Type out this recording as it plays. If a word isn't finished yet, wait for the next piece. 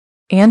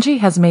Angie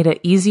has made it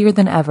easier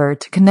than ever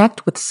to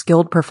connect with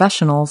skilled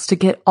professionals to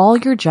get all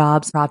your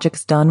jobs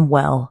projects done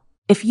well.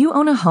 If you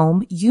own a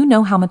home, you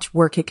know how much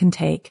work it can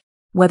take,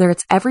 whether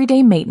it's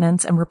everyday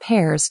maintenance and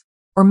repairs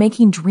or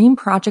making dream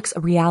projects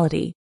a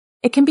reality.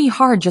 It can be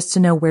hard just to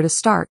know where to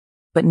start,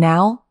 but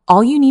now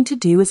all you need to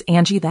do is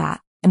Angie that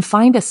and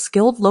find a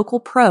skilled local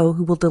pro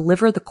who will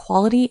deliver the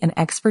quality and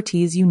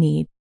expertise you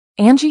need.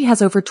 Angie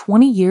has over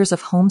 20 years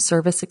of home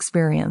service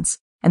experience,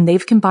 and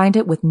they've combined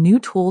it with new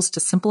tools to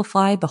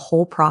simplify the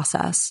whole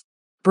process.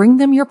 Bring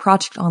them your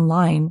project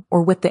online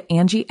or with the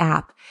Angie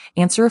app,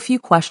 answer a few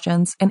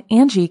questions, and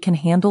Angie can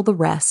handle the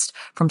rest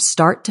from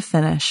start to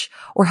finish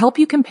or help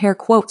you compare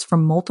quotes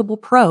from multiple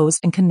pros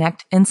and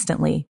connect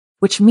instantly,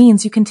 which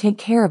means you can take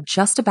care of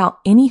just about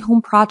any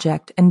home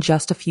project in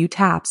just a few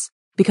taps.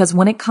 Because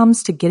when it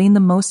comes to getting the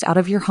most out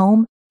of your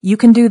home, you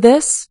can do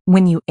this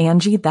when you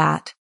Angie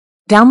that.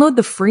 Download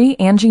the free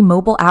Angie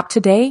mobile app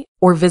today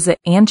or visit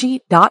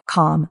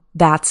Angie.com.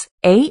 That's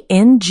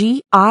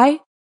ANGI.com.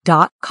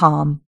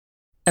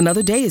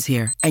 Another day is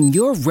here, and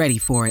you're ready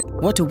for it.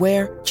 What to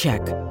wear?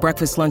 Check.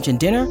 Breakfast, lunch, and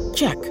dinner?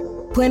 Check.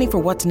 Planning for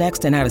what's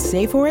next and how to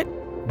save for it?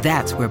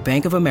 That's where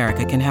Bank of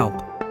America can help.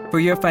 For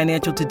your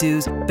financial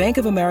to-dos, Bank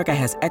of America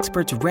has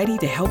experts ready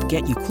to help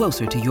get you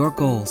closer to your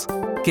goals.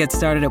 Get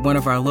started at one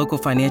of our local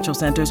financial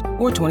centers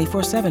or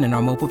 24/7 in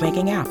our mobile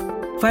banking app.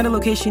 Find a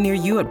location near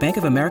you at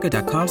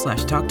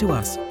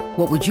bankofamerica.com/talktous.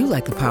 What would you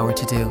like the power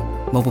to do?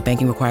 Mobile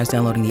banking requires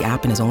downloading the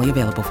app and is only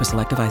available for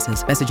select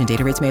devices. Message and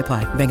data rates may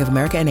apply. Bank of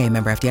America N.A.,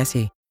 member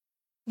FDIC.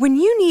 When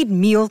you need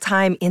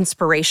mealtime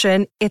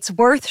inspiration, it's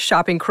worth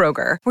shopping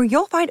Kroger, where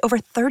you'll find over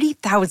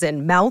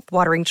 30,000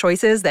 mouth-watering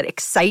choices that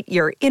excite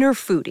your inner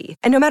foodie.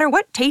 And no matter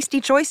what tasty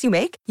choice you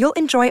make, you'll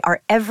enjoy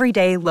our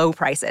everyday low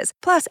prices,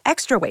 plus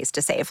extra ways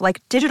to save,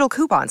 like digital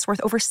coupons worth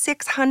over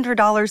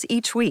 $600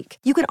 each week.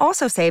 You can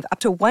also save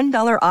up to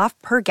 $1 off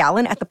per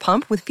gallon at the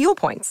pump with fuel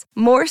points.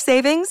 More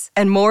savings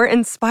and more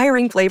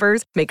inspiring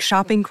flavors make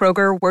shopping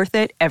Kroger worth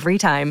it every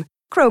time.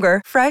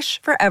 Kroger,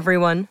 fresh for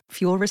everyone.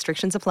 Fuel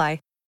restrictions apply.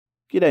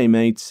 G'day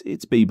mates,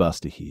 it's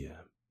B-Buster here.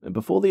 And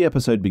before the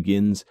episode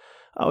begins,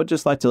 I would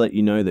just like to let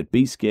you know that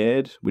Be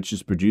Scared, which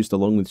is produced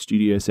along with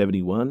Studio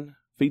 71,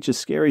 features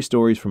scary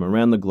stories from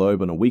around the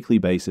globe on a weekly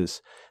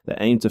basis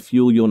that aim to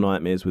fuel your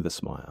nightmares with a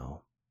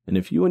smile. And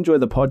if you enjoy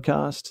the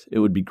podcast, it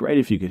would be great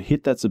if you could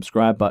hit that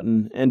subscribe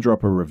button and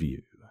drop a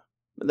review.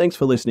 But thanks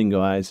for listening,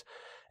 guys,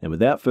 and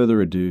without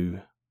further ado,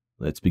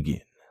 let's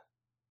begin.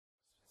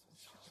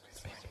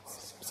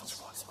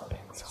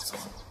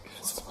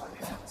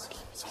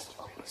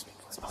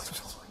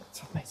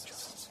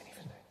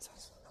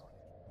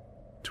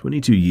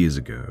 "22 years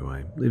ago,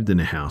 I lived in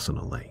a house on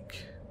a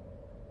lake.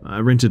 I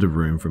rented a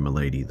room from a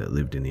lady that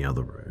lived in the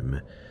other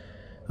room.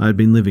 I had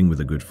been living with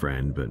a good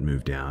friend but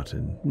moved out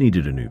and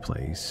needed a new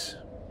place.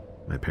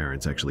 My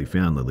parents actually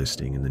found the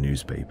listing in the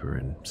newspaper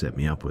and set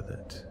me up with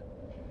it.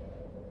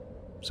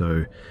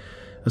 So,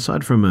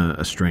 aside from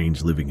a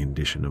strange living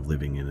condition of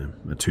living in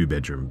a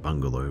two-bedroom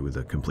bungalow with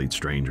a complete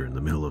stranger in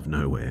the middle of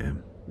nowhere,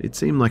 it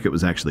seemed like it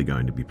was actually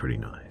going to be pretty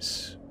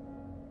nice.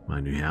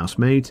 My new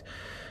housemate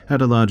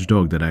had a large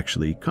dog that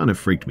actually kind of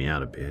freaked me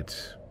out a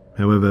bit.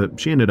 However,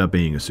 she ended up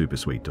being a super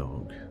sweet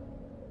dog.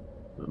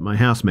 My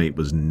housemate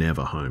was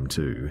never home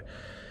too.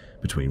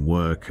 Between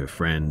work, her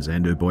friends,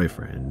 and her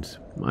boyfriend,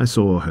 I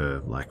saw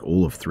her like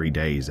all of 3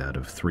 days out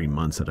of 3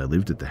 months that I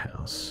lived at the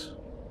house.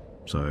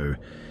 So,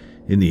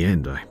 in the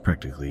end, I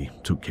practically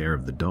took care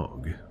of the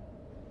dog.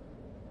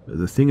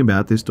 The thing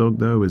about this dog,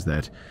 though, is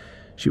that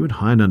she would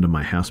hide under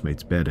my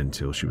housemate's bed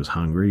until she was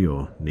hungry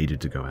or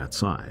needed to go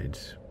outside.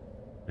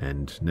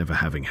 And never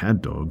having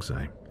had dogs,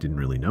 I didn't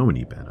really know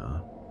any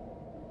better.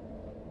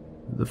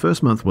 The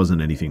first month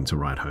wasn't anything to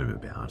write home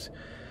about.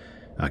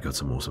 I got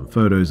some awesome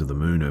photos of the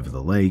moon over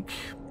the lake.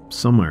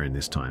 Somewhere in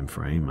this time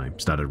frame, I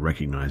started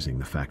recognizing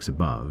the facts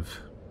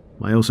above.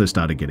 I also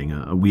started getting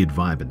a weird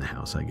vibe in the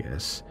house, I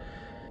guess.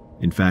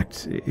 In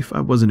fact, if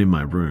I wasn't in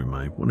my room,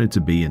 I wanted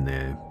to be in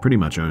there pretty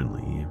much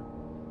only.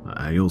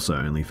 I also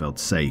only felt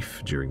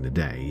safe during the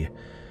day.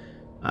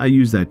 I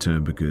use that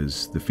term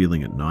because the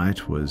feeling at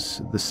night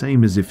was the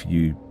same as if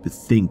you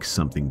think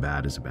something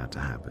bad is about to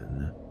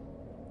happen.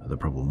 The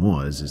problem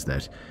is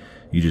that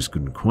you just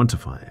couldn't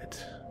quantify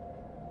it.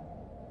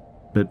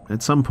 But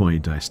at some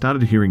point, I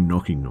started hearing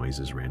knocking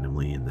noises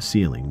randomly in the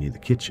ceiling near the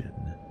kitchen.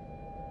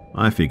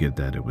 I figured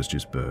that it was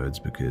just birds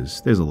because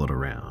there's a lot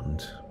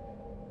around.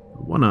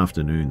 One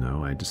afternoon,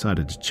 though, I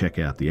decided to check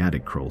out the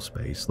attic crawl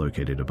space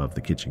located above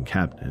the kitchen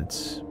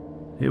cabinets.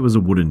 It was a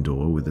wooden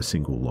door with a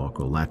single lock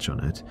or latch on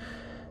it,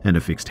 and a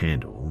fixed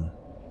handle.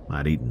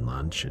 I'd eaten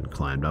lunch and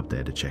climbed up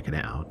there to check it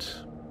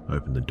out,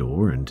 opened the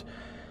door, and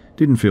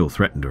didn't feel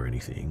threatened or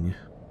anything.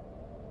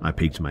 I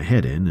peeked my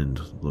head in and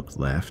looked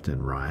left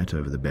and right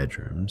over the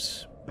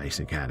bedrooms.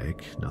 Basic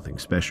attic, nothing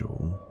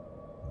special.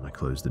 I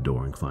closed the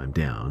door and climbed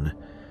down.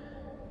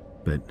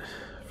 But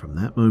from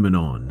that moment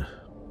on,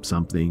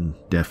 something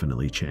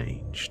definitely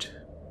changed.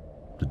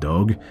 The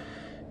dog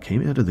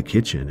came out of the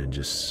kitchen and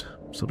just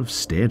sort of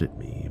stared at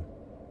me,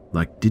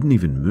 like didn't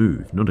even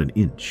move, not an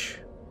inch.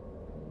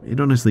 It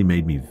honestly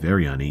made me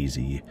very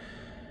uneasy.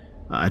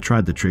 I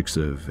tried the tricks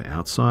of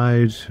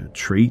outside,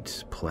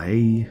 treat,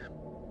 play,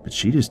 but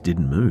she just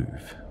didn't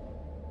move.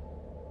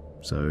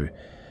 So,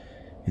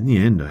 in the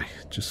end, I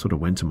just sort of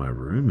went to my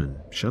room and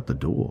shut the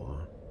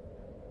door.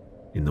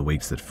 In the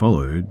weeks that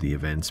followed, the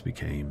events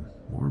became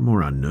more and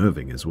more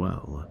unnerving as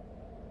well.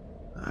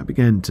 I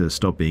began to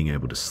stop being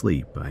able to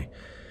sleep. I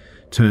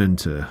turned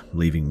to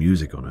leaving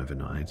music on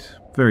overnight,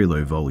 very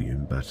low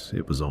volume, but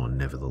it was on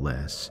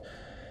nevertheless.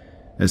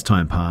 As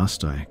time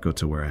passed, I got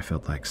to where I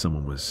felt like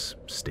someone was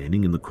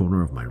standing in the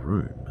corner of my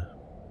room.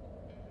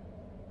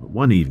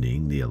 One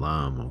evening, the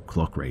alarm or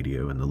clock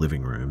radio in the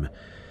living room,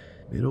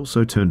 it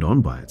also turned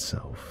on by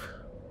itself.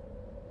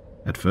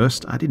 At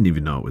first, I didn't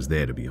even know it was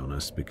there, to be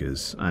honest,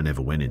 because I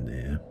never went in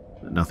there.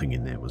 Nothing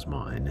in there was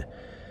mine.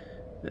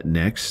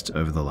 Next,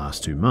 over the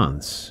last 2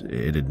 months,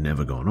 it had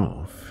never gone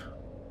off.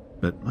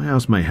 But I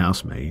asked my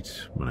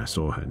housemate, when I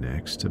saw her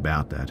next,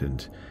 about that,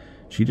 and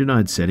she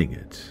denied setting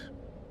it.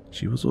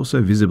 She was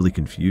also visibly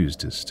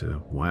confused as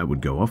to why it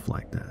would go off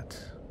like that.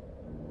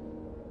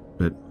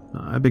 But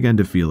I began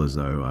to feel as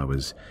though I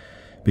was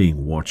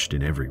being watched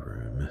in every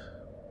room.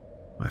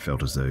 I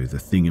felt as though the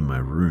thing in my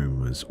room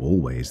was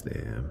always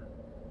there.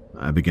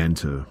 I began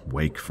to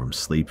wake from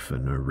sleep for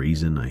no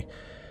reason. I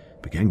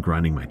began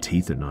grinding my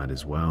teeth at night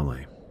as well.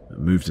 I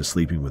moved to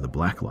sleeping with a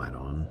black light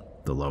on,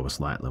 the lowest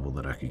light level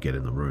that I could get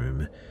in the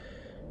room.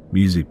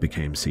 Music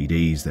became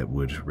CDs that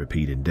would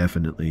repeat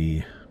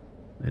indefinitely,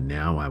 and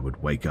now I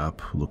would wake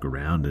up, look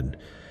around, and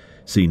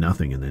see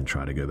nothing and then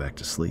try to go back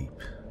to sleep.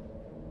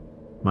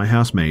 My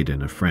housemate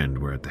and a friend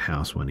were at the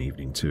house one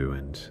evening too,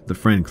 and the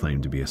friend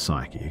claimed to be a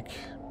psychic,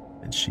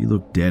 and she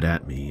looked dead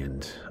at me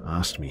and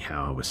asked me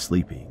how I was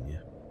sleeping.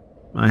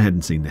 I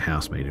hadn't seen the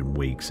housemate in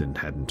weeks and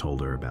hadn't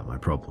told her about my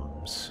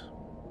problems.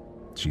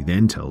 She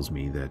then tells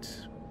me that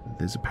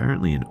there's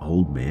apparently an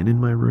old man in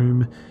my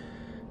room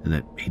and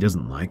that he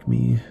doesn't like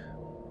me.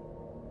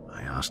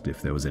 I asked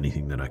if there was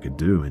anything that I could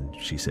do, and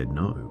she said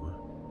no.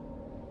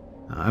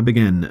 I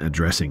began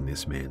addressing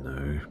this man,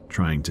 though,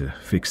 trying to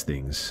fix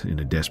things in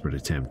a desperate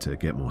attempt to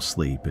get more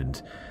sleep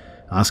and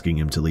asking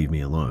him to leave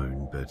me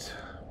alone, but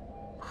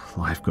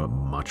life got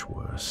much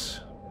worse.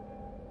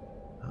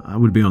 I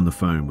would be on the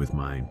phone with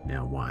my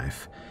now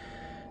wife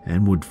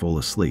and would fall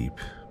asleep,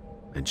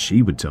 and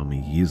she would tell me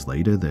years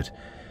later that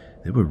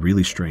there were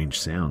really strange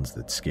sounds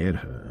that scared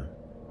her.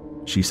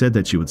 She said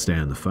that she would stay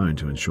on the phone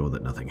to ensure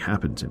that nothing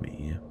happened to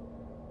me.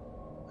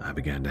 I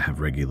began to have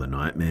regular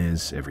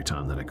nightmares every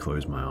time that I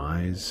closed my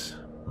eyes.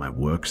 My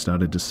work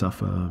started to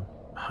suffer.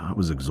 I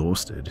was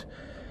exhausted.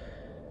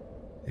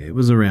 It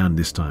was around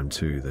this time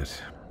too that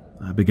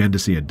I began to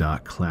see a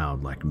dark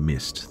cloud like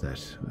mist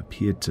that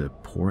appeared to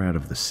pour out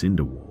of the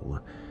cinder wall,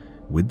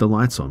 with the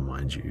lights on,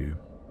 mind you,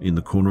 in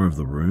the corner of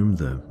the room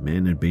the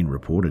man had been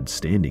reported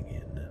standing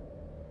in.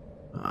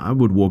 I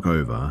would walk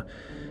over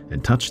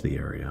and touch the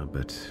area,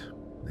 but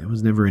there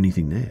was never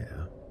anything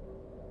there.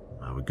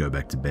 I would go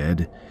back to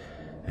bed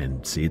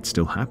and see it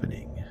still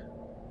happening.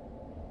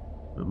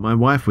 My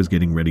wife was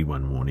getting ready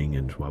one morning,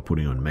 and while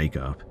putting on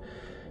makeup,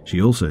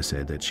 she also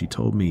said that she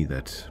told me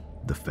that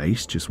the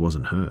face just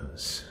wasn't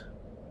hers.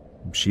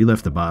 She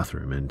left the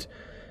bathroom and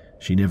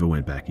she never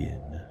went back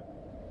in.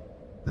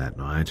 That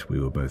night, we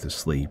were both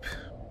asleep.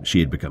 She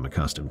had become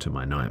accustomed to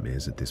my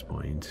nightmares at this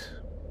point.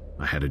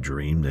 I had a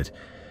dream that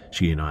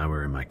she and I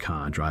were in my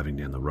car driving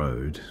down the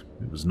road.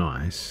 It was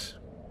nice.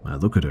 I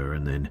look at her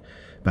and then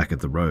back at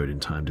the road in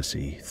time to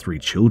see 3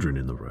 children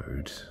in the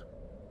road.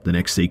 The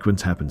next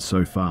sequence happened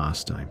so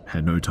fast, I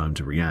had no time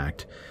to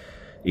react.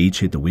 Each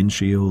hit the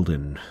windshield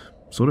and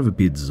sort of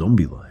appeared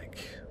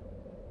zombie-like.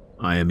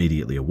 I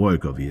immediately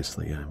awoke,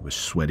 obviously. I was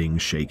sweating,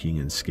 shaking,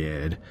 and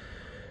scared.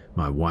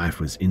 My wife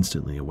was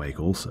instantly awake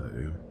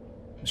also.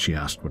 She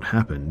asked what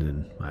happened,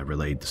 and I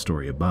relayed the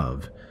story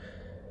above,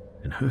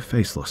 and her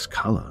face lost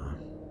color.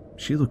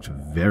 She looked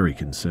very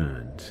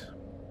concerned.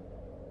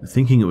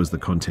 Thinking it was the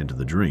content of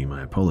the dream,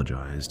 I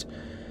apologized,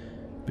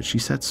 but she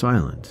sat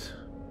silent,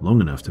 long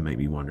enough to make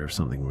me wonder if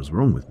something was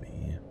wrong with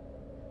me.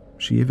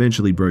 She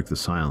eventually broke the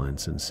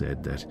silence and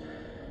said that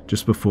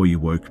just before you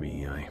woke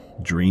me, I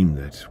dreamed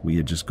that we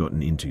had just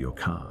gotten into your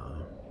car.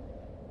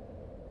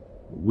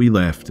 We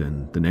left,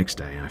 and the next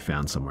day I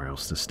found somewhere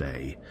else to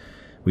stay.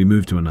 We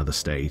moved to another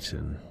state,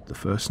 and the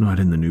first night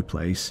in the new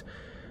place,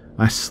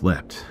 I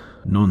slept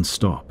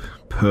non-stop,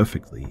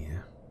 perfectly.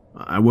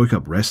 I woke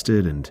up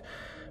rested and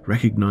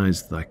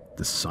recognized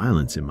the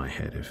silence in my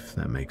head, if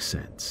that makes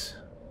sense.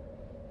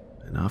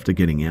 And after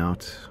getting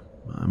out,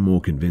 I'm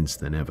more convinced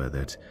than ever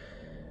that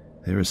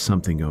there is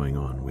something going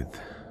on with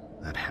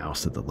that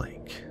house at the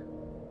lake.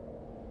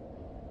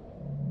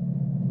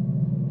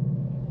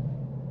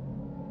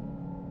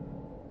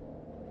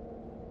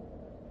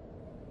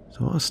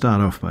 So I'll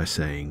start off by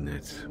saying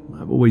that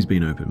I've always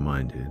been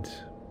open-minded.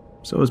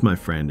 So has my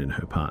friend and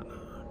her partner.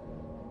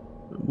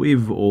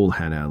 We've all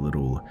had our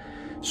little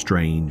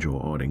strange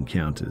or odd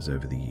encounters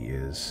over the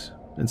years,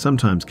 and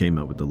sometimes came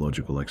up with the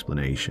logical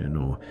explanation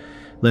or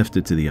left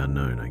it to the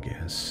unknown, I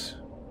guess.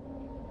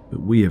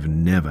 but we have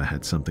never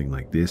had something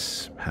like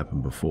this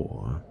happen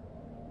before.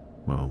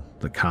 Well,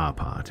 the car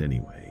part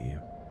anyway.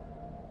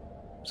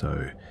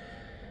 So,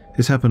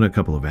 this happened a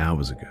couple of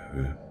hours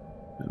ago.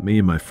 Me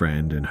and my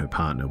friend and her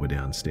partner were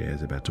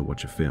downstairs about to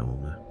watch a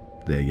film.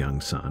 Their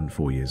young son,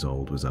 4 years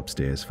old, was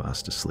upstairs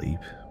fast asleep.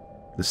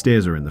 The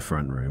stairs are in the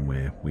front room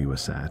where we were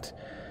sat,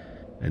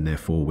 and their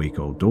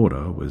 4-week-old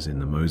daughter was in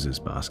the Moses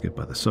basket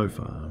by the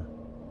sofa.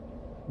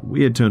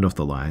 We had turned off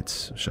the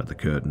lights, shut the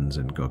curtains,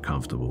 and got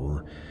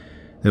comfortable.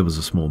 There was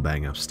a small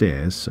bang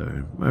upstairs,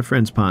 so my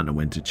friend's partner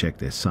went to check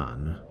their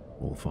son.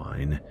 All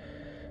fine.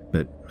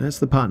 But as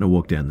the partner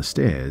walked down the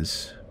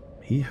stairs,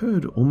 he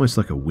heard almost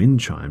like a wind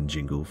chime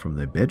jingle from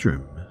their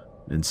bedroom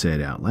and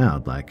said out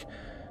loud like,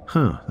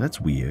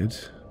 that's weird,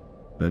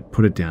 but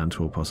put it down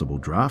to a possible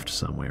draft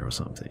somewhere or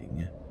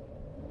something.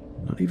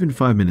 Not even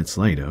 5 minutes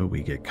later,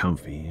 we get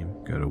comfy,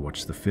 go to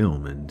watch the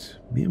film, and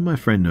me and my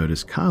friend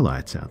notice car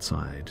lights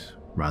outside,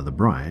 rather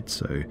bright,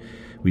 so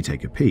we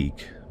take a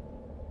peek.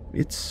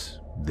 It's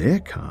their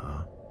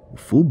car,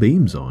 full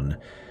beams on,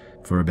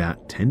 for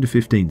about 10 to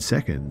 15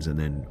 seconds and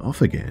then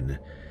off again.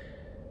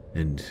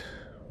 And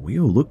we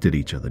all looked at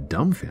each other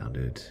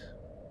dumbfounded.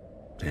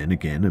 Then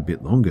again, a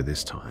bit longer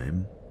this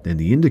time. Then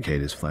the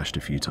indicators flashed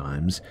a few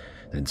times,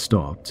 then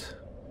stopped.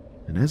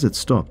 And as it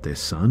stopped, their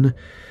son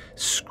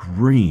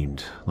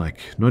screamed, like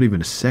not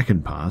even a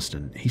second passed,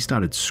 and he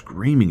started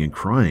screaming and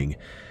crying,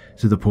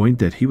 to the point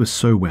that he was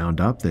so wound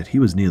up that he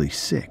was nearly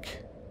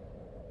sick.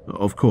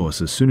 Of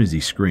course, as soon as he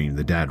screamed,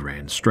 the dad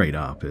ran straight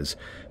up, as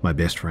my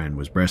best friend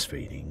was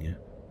breastfeeding.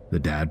 The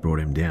dad brought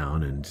him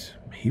down, and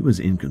he was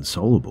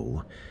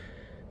inconsolable.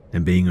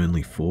 And being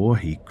only 4,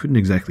 he couldn't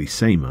exactly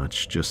say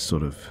much, just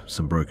sort of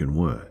some broken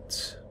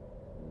words.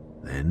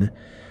 Then,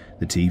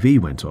 the TV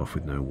went off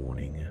with no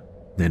warning.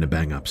 Then a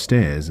bang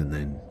upstairs, and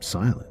then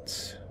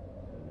silence.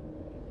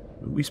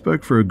 We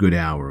spoke for a good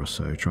hour or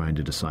so, trying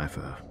to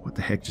decipher what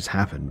the heck just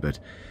happened, but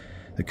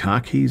the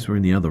car keys were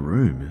in the other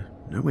room,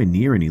 nowhere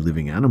near any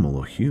living animal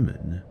or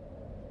human.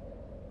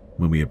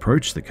 When we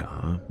approached the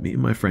car, me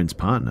and my friend's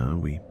partner,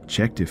 we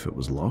checked if it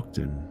was locked,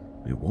 and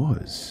it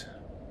was.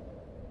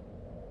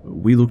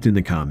 We looked in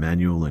the car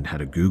manual and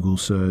had a Google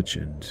search,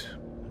 and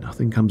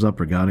nothing comes up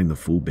regarding the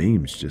full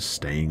beams just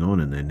staying on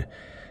and then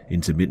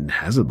intermittent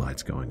hazard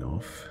lights going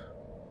off.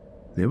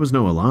 There was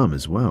no alarm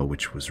as well,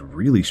 which was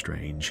really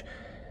strange,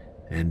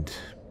 and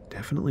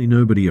definitely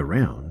nobody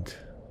around.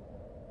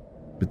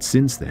 But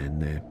since then,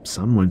 their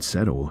son won't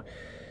settle.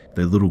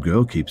 Their little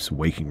girl keeps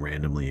waking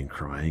randomly and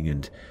crying,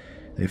 and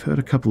they've heard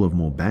a couple of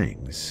more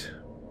bangs.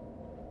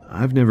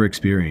 I've never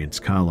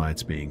experienced car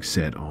lights being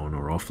set on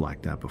or off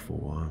like that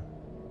before.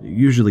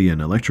 Usually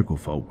an electrical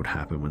fault would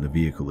happen when the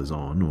vehicle is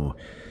on, or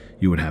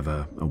you would have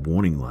a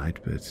warning light,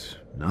 but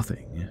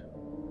nothing.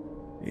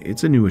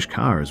 It's a newish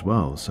car as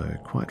well, so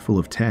quite full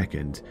of tech,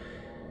 and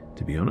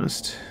to be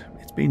honest,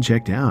 it's been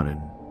checked out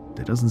and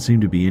there doesn't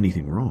seem to be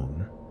anything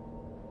wrong.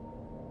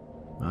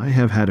 I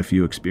have had a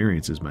few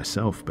experiences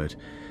myself, but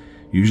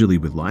usually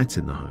with lights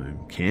in the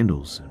home,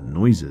 candles,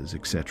 noises,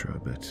 etc.,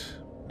 but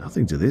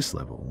nothing to this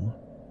level.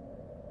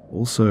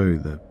 Also,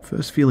 the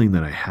first feeling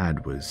that I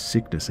had was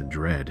sickness and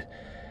dread.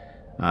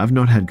 I've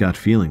not had gut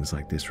feelings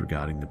like this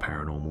regarding the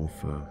paranormal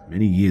for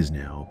many years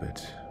now,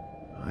 but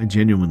I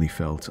genuinely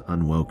felt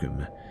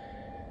unwelcome,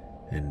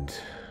 and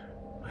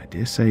I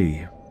dare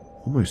say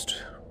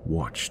almost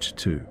watched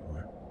too.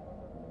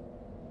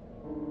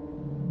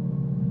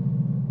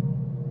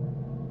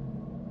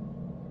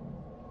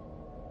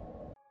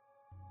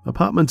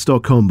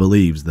 Apartments.com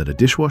believes that a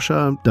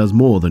dishwasher does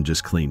more than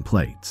just clean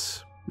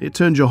plates. It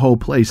turns your whole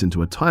place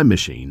into a time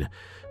machine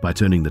by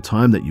turning the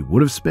time that you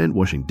would have spent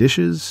washing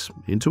dishes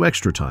into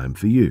extra time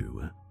for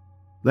you.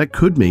 That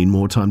could mean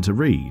more time to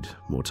read,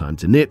 more time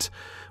to knit,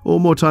 or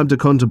more time to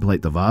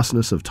contemplate the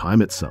vastness of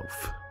time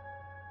itself.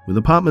 With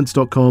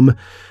Apartments.com,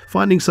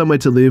 finding somewhere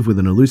to live with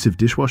an elusive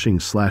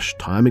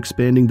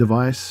dishwashing/time-expanding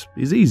device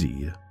is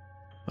easy.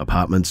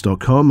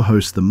 Apartments.com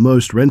hosts the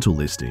most rental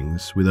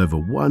listings with over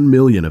 1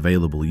 million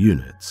available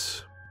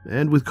units.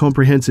 And with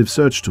comprehensive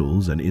search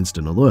tools and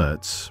instant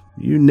alerts,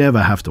 you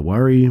never have to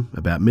worry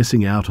about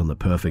missing out on the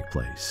perfect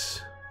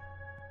place.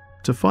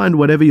 To find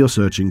whatever you're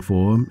searching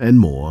for and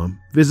more,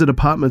 visit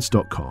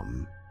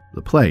Apartments.com,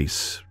 the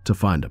place to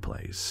find a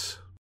place.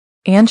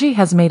 Angie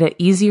has made it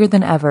easier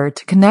than ever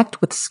to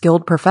connect with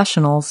skilled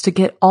professionals to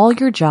get all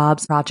your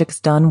jobs projects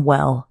done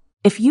well.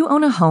 If you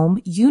own a home,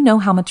 you know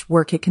how much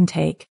work it can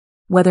take,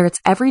 whether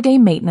it's everyday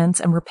maintenance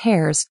and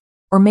repairs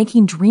or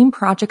making dream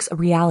projects a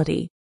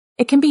reality.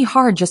 It can be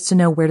hard just to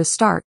know where to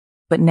start,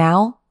 but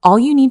now all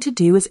you need to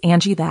do is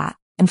Angie that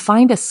and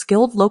find a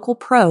skilled local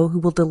pro who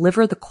will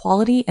deliver the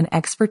quality and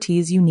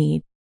expertise you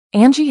need.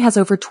 Angie has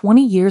over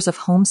 20 years of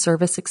home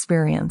service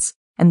experience,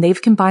 and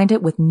they've combined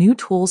it with new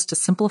tools to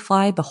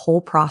simplify the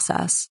whole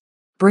process.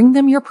 Bring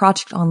them your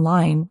project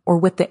online or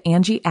with the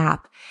Angie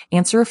app,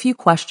 answer a few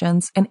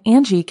questions, and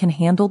Angie can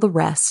handle the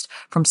rest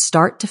from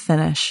start to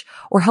finish,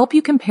 or help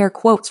you compare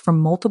quotes from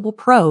multiple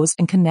pros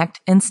and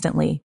connect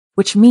instantly,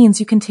 which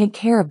means you can take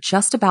care of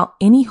just about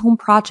any home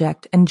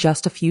project in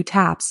just a few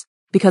taps.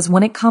 Because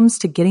when it comes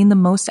to getting the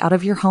most out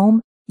of your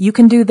home, you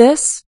can do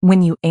this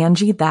when you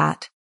Angie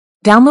that.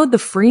 Download the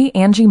free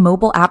Angie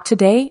mobile app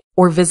today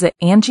or visit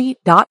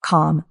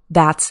Angie.com.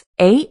 That's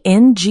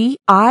ANGI.com.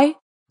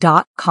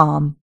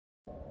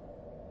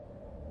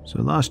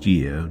 So last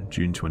year,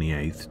 June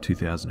 28th,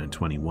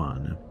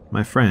 2021,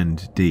 my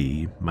friend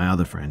Dee, my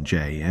other friend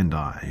Jay, and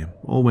I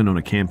all went on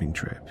a camping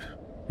trip.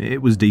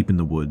 It was deep in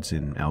the woods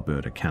in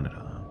Alberta,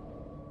 Canada.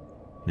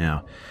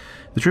 Now,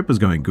 the trip was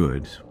going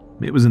good.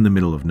 It was in the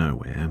middle of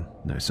nowhere.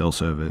 No cell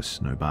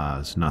service, no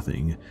bars,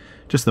 nothing.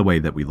 Just the way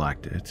that we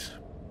liked it.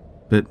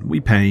 But we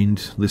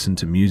painted, listened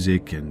to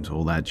music and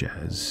all that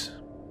jazz.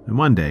 And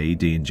one day,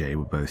 Dee and Jay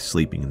were both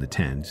sleeping in the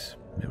tent.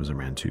 It was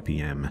around 2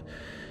 p.m.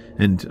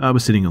 And I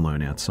was sitting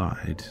alone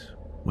outside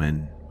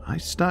when I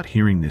start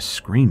hearing this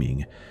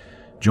screaming,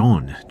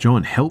 John,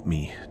 help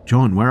me.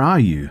 John, where are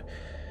you?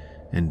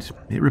 And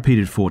it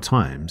repeated 4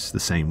 times, the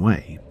same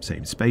way,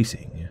 same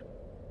spacing.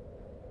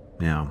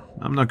 Now,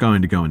 I'm not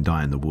going to go and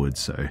die in the woods,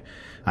 so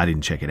I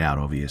didn't check it out,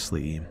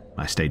 obviously.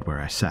 I stayed where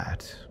I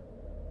sat.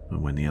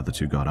 And when the other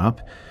two got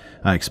up,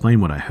 I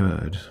explained what I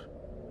heard.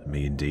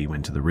 Me and Dee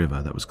went to the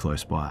river that was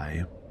close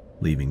by,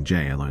 leaving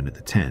Jay alone at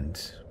the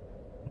tent.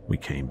 We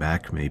came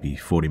back maybe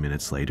 40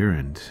 minutes later,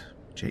 and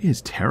Jay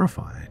is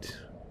terrified.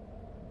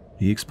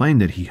 He explained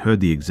that he heard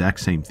the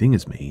exact same thing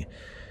as me,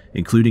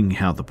 including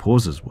how the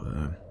pauses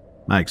were.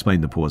 I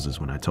explained the pauses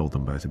when I told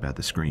them both about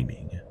the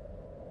screaming.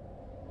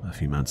 A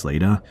few months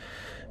later,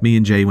 me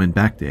and Jay went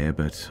back there,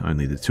 but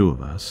only the two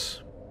of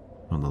us.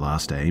 On the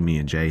last day, me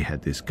and Jay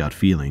had this gut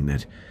feeling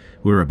that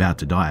we were about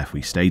to die if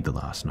we stayed the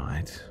last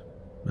night.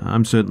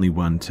 I'm certainly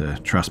one to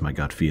trust my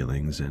gut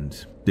feelings,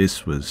 and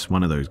this was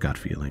one of those gut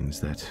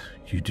feelings that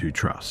you do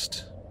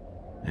trust.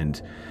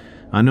 And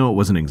I know it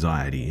wasn't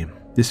anxiety.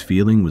 This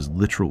feeling was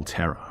literal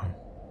terror.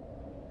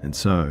 And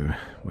so,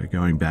 we're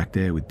going back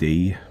there with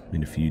Dee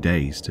in a few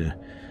days to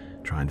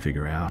try and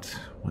figure out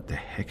what the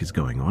heck is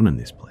going on in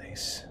this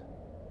place.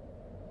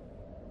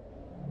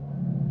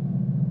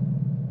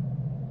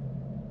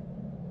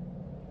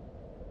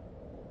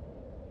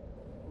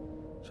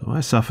 So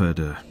I suffered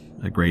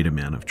a great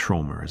amount of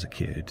trauma as a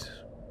kid,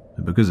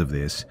 and because of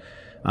this,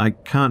 I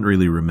can't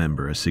really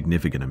remember a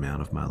significant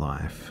amount of my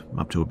life,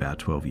 up to about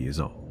 12 years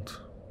old.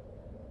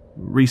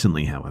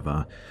 Recently,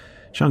 however,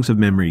 chunks of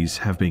memories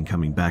have been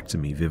coming back to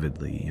me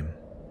vividly,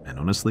 and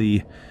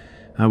honestly,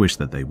 I wish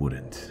that they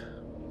wouldn't.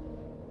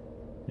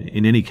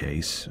 In any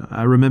case,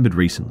 I remembered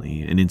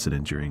recently an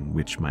incident during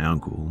which my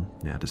uncle,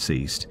 now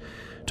deceased,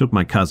 took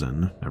my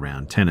cousin,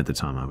 around 10 at the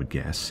time I would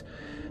guess,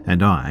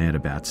 and I, at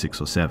about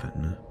 6 or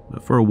 7,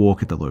 for a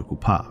walk at the local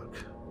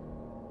park.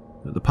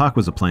 The park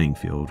was a playing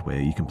field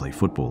where you can play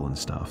football and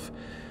stuff,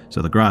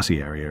 so the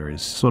grassy area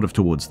is sort of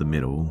towards the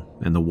middle,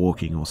 and the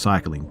walking or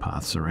cycling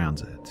path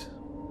surrounds it.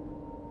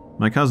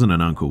 My cousin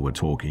and uncle were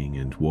talking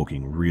and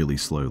walking really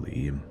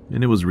slowly,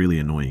 and it was really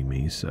annoying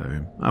me,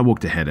 so I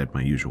walked ahead at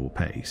my usual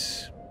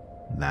pace.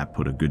 That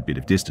put a good bit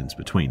of distance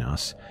between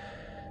us,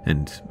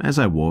 and as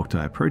I walked,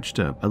 I approached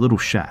a little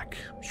shack,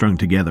 strung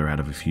together out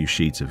of a few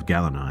sheets of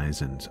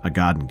galvanized and a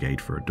garden gate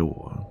for a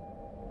door.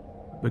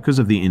 Because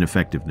of the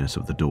ineffectiveness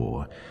of the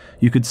door,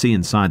 you could see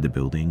inside the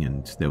building,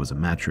 and there was a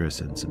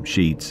mattress and some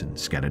sheets and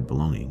scattered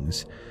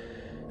belongings.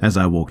 As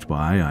I walked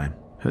by, I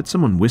heard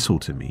someone whistle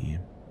to me.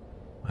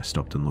 I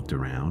stopped and looked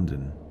around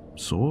and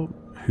saw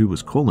who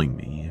was calling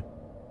me.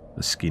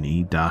 A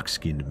skinny,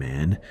 dark-skinned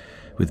man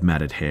with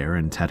matted hair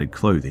and tattered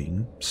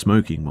clothing,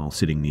 smoking while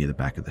sitting near the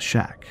back of the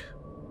shack.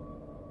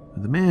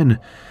 The man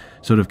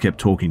sort of kept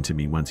talking to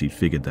me once he'd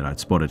figured that I'd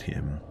spotted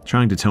him,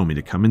 trying to tell me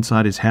to come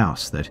inside his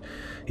house, that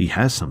he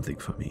has something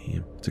for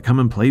me, to come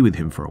and play with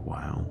him for a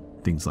while,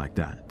 things like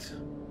that.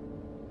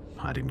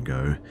 I didn't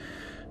go,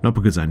 not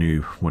because I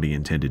knew what he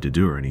intended to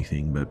do or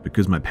anything, but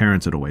because my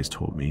parents had always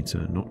taught me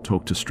to not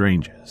talk to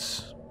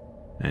strangers.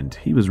 And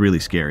he was really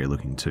scary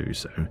looking too,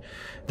 so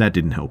that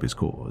didn't help his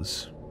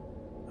cause.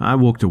 I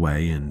walked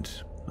away and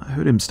I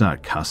heard him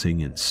start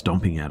cussing and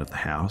stomping out of the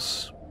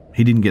house.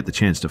 He didn't get the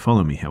chance to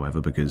follow me,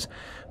 however, because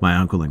my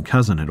uncle and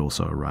cousin had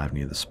also arrived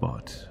near the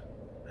spot,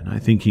 and I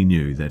think he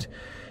knew that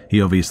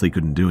he obviously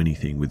couldn't do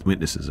anything with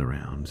witnesses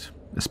around,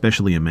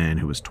 especially a man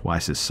who was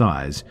twice his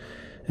size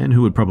and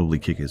who would probably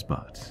kick his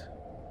butt.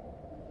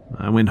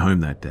 I went home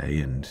that day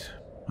and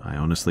I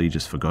honestly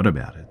just forgot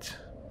about it.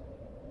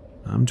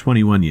 I'm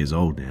 21 years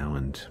old now,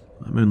 and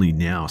I'm only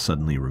now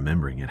suddenly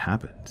remembering it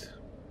happened,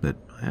 but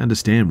I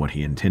understand what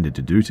he intended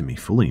to do to me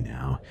fully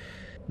now.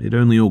 It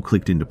only all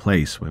clicked into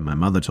place when my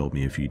mother told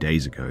me a few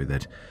days ago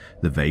that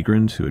the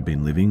vagrant who had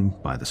been living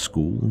by the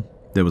school,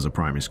 there was a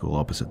primary school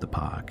opposite the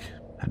park,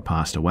 had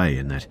passed away,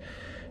 and that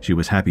she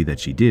was happy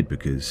that she did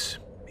because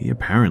he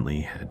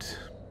apparently had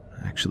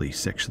actually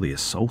sexually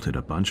assaulted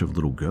a bunch of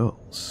little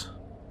girls.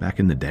 Back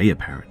in the day,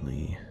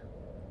 apparently.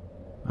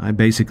 I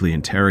basically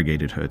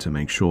interrogated her to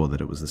make sure that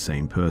it was the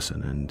same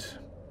person, and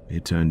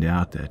it turned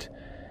out that,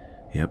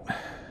 yep,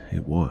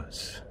 it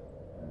was.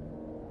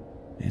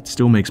 It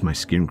still makes my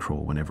skin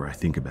crawl whenever I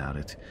think about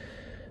it,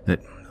 that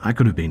I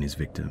could have been his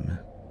victim.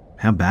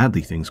 how badly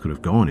things could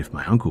have gone if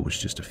my uncle was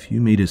just a few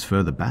meters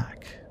further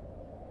back.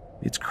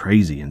 It's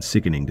crazy and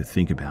sickening to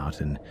think about,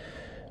 and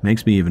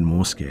makes me even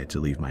more scared to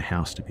leave my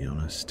house, to be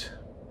honest.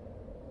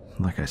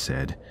 Like I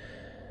said,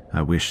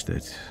 I wish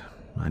that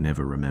I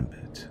never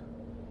remembered.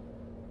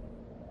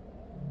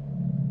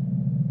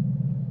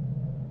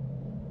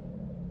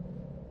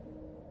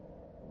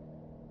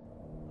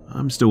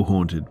 I'm still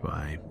haunted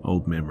by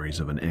old memories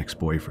of an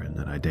ex-boyfriend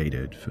that I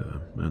dated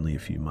for only a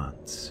few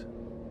months.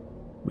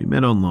 We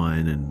met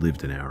online and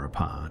lived an hour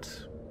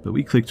apart, but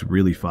we clicked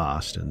really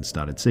fast and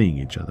started seeing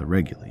each other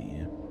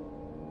regularly.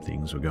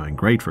 Things were going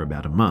great for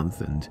about a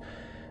month, and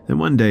then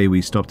one day we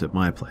stopped at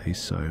my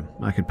place so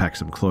I could pack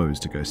some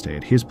clothes to go stay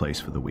at his place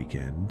for the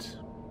weekend.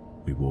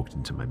 We walked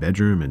into my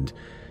bedroom, and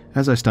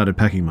as I started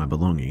packing my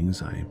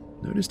belongings, I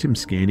noticed him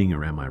scanning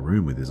around my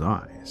room with his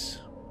eyes.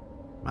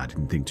 I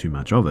didn't think too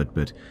much of it,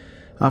 but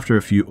after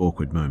a few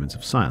awkward moments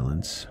of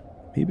silence,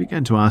 he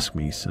began to ask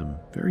me some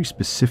very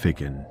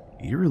specific and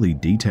eerily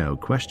detailed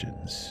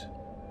questions.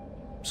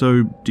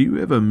 So, do you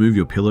ever move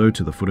your pillow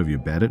to the foot of your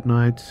bed at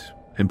night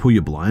and pull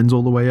your blinds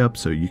all the way up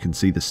so you can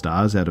see the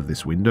stars out of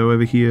this window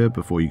over here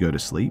before you go to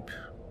sleep?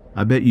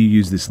 I bet you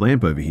use this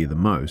lamp over here the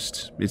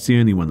most. It's the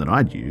only one that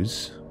I'd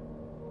use.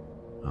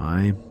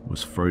 I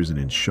was frozen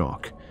in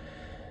shock.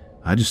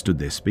 I just stood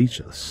there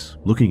speechless,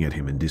 looking at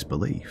him in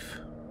disbelief.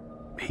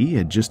 He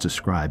had just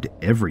described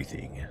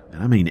everything,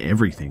 and I mean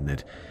everything,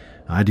 that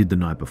I did the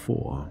night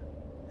before,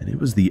 and it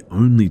was the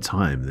only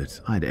time that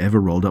I'd ever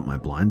rolled up my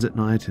blinds at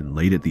night and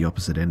laid at the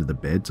opposite end of the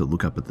bed to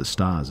look up at the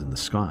stars in the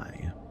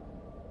sky.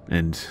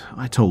 And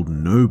I told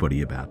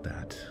nobody about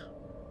that.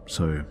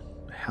 So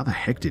how the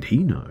heck did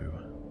he know?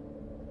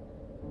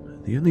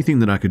 The only thing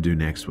that I could do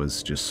next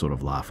was just sort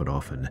of laugh it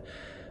off and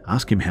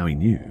ask him how he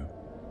knew,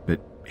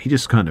 but he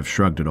just kind of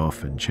shrugged it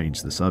off and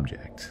changed the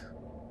subject.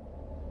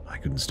 I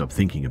couldn't stop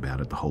thinking about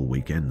it the whole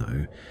weekend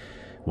though,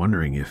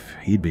 wondering if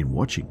he'd been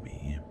watching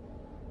me.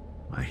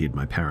 I hid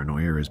my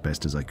paranoia as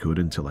best as I could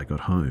until I got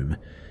home,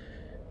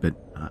 but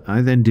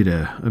I then did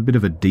a bit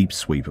of a deep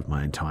sweep of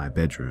my entire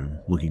bedroom,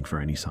 looking for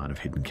any sign of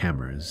hidden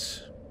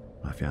cameras.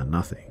 I found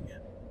nothing.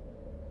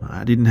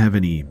 I didn't have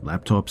any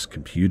laptops,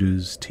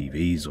 computers,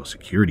 TVs, or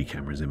security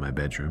cameras in my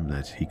bedroom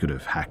that he could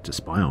have hacked to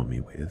spy on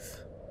me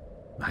with.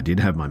 I did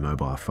have my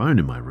mobile phone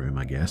in my room,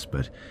 I guess,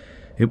 but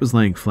it was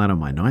laying flat on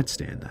my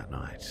nightstand that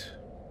night.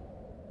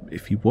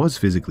 If he was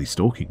physically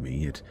stalking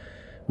me, it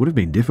would have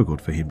been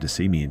difficult for him to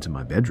see me into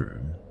my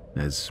bedroom,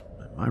 as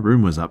my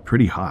room was up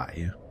pretty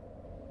high.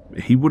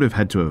 He would have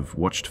had to have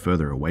watched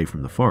further away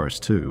from the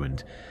forest too,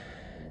 and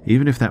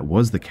even if that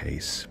was the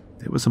case,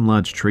 there were some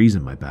large trees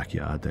in my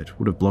backyard that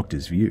would have blocked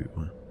his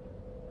view.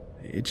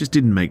 It just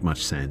didn't make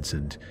much sense,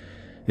 and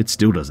it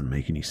still doesn't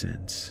make any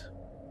sense.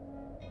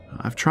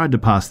 I've tried to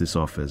pass this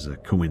off as a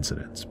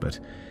coincidence, but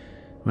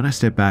when I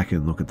step back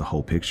and look at the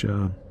whole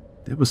picture,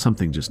 there was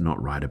something just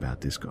not right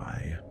about this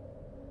guy.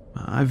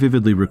 I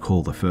vividly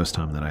recall the first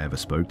time that I ever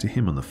spoke to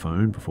him on the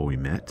phone before we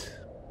met.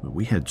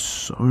 We had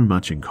so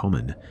much in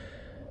common,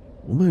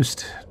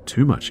 almost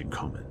too much in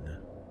common.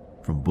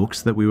 From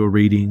books that we were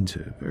reading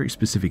to very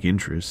specific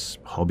interests,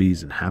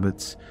 hobbies and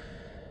habits.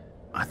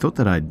 I thought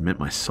that I'd met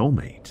my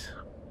soulmate.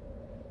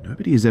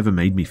 Nobody has ever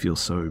made me feel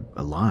so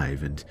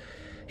alive, and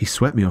he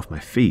swept me off my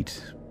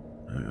feet,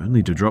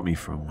 only to drop me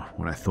from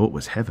what I thought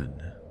was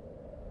heaven.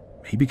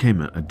 He became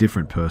a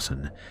different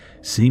person,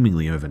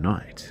 seemingly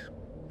overnight.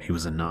 He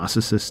was a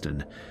narcissist,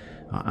 and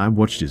I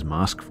watched his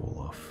mask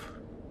fall off.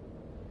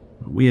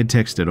 We had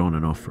texted on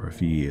and off for a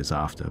few years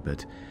after,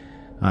 but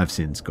I've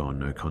since gone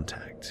no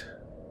contact.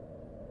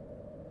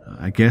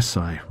 I guess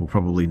I will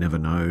probably never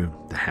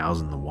know the hows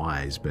and the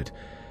whys, but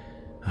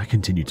I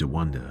continue to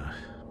wonder,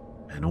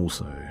 and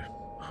also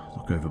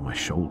look over my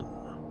shoulder.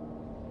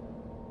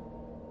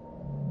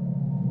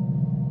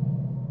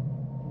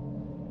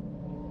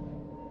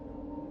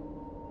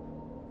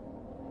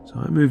 So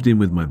I moved in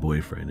with my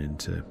boyfriend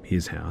into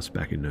his house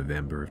back in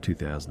November of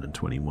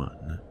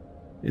 2021.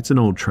 It's an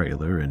old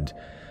trailer, and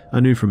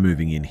I knew from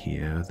moving in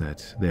here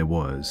that there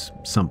was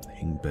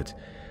something, but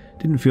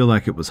didn't feel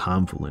like it was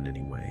harmful in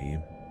any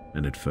way,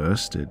 and at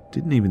first it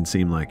didn't even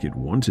seem like it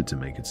wanted to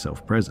make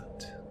itself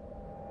present.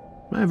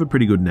 I have a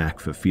pretty good knack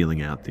for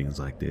feeling out things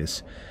like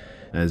this,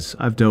 as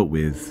I've dealt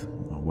with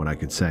what I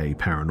could say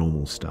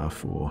paranormal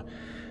stuff, or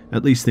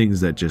at least things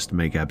that just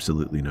make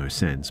absolutely no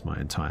sense my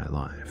entire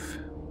life.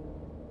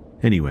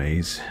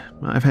 Anyways,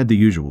 I've had the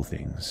usual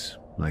things,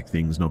 like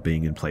things not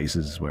being in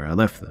places where I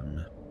left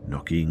them,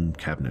 knocking,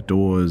 cabinet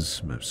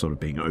doors, sort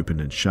of being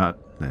opened and shut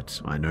that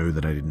I know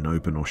that I didn't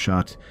open or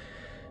shut,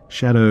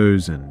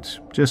 shadows, and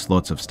just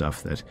lots of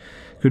stuff that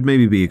could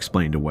maybe be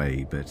explained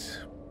away,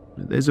 but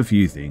there's a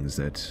few things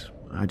that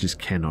I just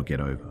cannot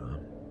get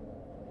over.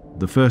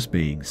 The first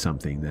being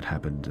something that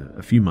happened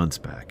a few months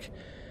back.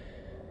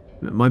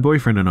 My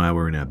boyfriend and I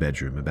were in our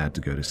bedroom about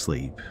to go to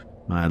sleep.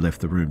 I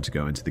left the room to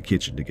go into the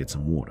kitchen to get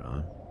some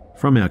water.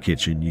 From our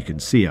kitchen, you can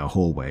see our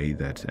hallway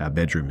that our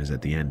bedroom is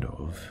at the end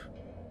of.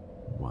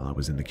 While I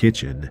was in the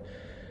kitchen,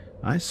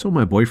 I saw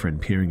my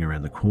boyfriend peering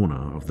around the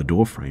corner of the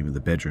doorframe of the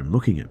bedroom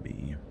looking at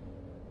me,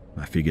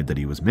 I figured that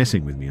he was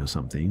messing with me or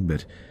something,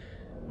 but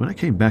when I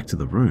came back to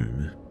the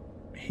room,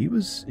 he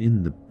was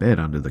in the bed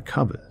under the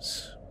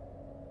covers.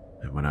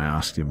 And when I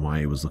asked him why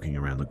he was looking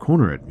around the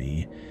corner at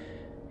me,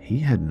 he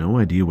had no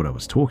idea what I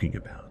was talking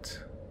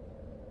about.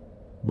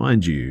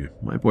 Mind you,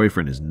 my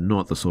boyfriend is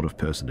not the sort of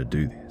person to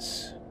do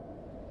this.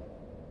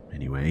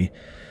 Anyway,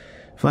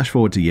 flash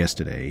forward to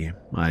yesterday.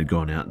 I had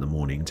gone out in the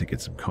morning to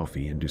get some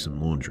coffee and do some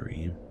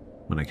laundry.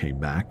 When I came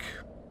back,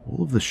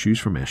 all of the shoes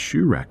from our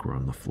shoe rack were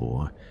on the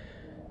floor,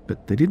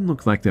 but they didn't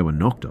look like they were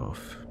knocked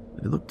off.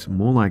 It looked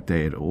more like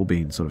they had all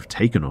been sort of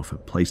taken off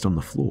and placed on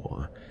the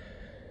floor.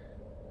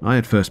 I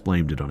had first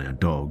blamed it on our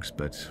dogs,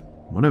 but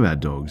one of our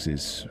dogs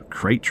is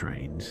crate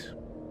trained,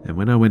 and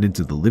when I went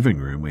into the living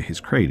room where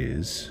his crate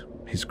is,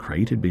 his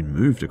crate had been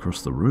moved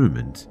across the room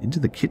and into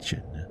the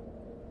kitchen.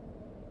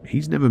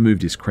 He's never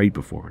moved his crate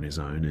before on his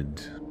own,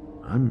 and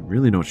I'm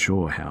really not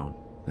sure how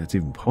that's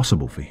even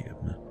possible for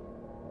him.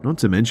 Not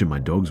to mention my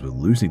dogs were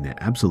losing their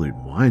absolute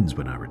minds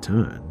when I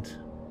returned.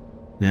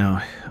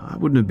 Now, I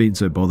wouldn't have been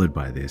so bothered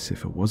by this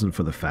if it wasn't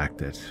for the fact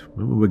that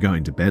when we were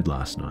going to bed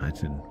last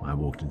night and I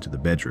walked into the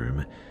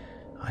bedroom,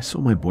 I saw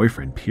my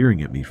boyfriend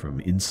peering at me from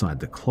inside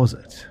the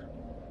closet.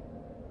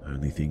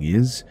 Only thing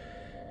is,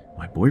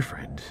 my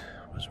boyfriend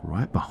was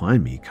right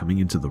behind me coming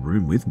into the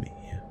room with me.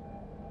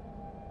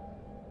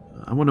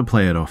 I want to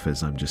play it off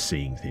as I'm just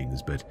seeing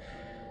things, but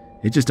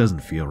it just doesn't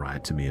feel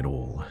right to me at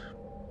all.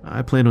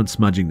 I plan on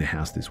smudging the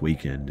house this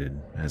weekend,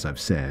 and as I've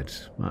said,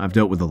 I've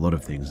dealt with a lot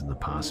of things in the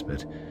past,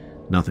 but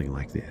nothing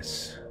like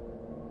this.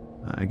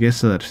 I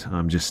guess that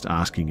I'm just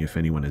asking if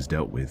anyone has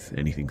dealt with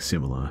anything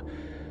similar,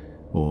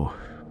 or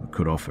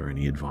could offer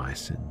any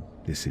advice in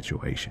this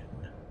situation.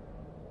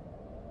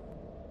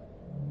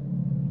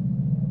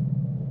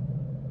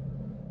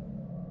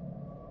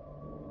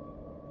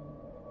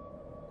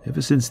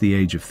 Ever since the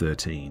age of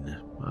 13,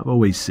 I've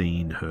always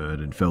seen, heard,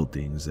 and felt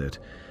things that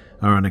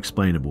are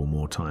unexplainable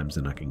more times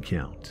than I can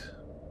count.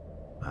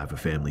 I have a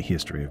family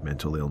history of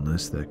mental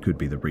illness that could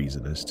be the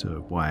reason as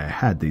to why I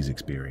had these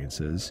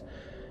experiences,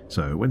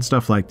 so when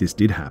stuff like this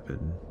did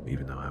happen,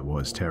 even though I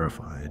was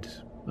terrified,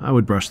 I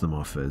would brush them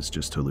off as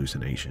just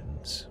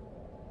hallucinations.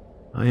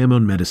 I am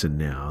on medicine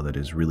now that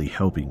is really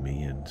helping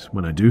me, and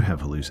when I do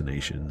have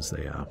hallucinations,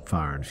 they are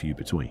far and few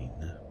between.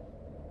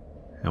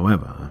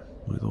 However,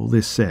 with all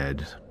this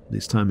said,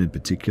 this time in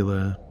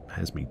particular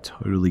has me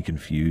totally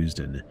confused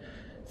and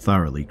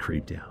thoroughly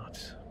creeped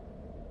out.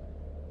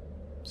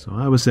 So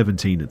I was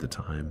 17 at the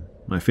time.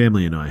 My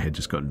family and I had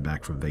just gotten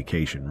back from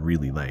vacation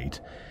really late,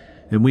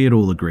 and we had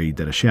all agreed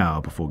that a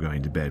shower before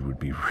going to bed would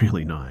be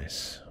really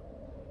nice.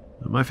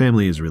 My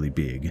family is really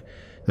big.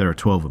 There are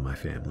 12 of my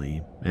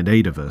family, and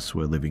 8 of us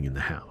were living in the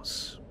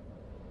house.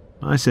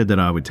 I said that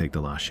I would take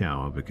the last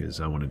shower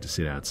because I wanted to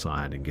sit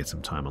outside and get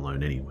some time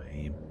alone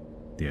anyway.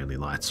 The only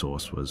light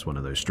source was one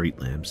of those street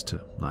lamps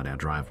to light our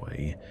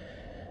driveway.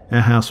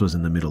 Our house was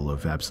in the middle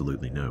of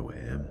absolutely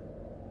nowhere.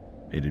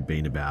 It had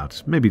been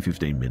about maybe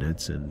 15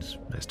 minutes, and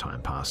as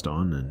time passed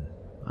on, an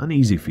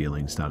uneasy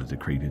feeling started to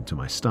creep into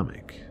my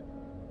stomach.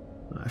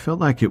 I felt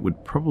like it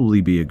would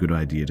probably be a good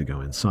idea to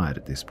go inside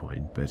at this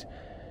point, but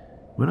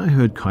when I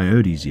heard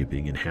coyotes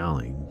yipping and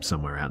howling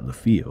somewhere out in the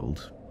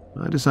field,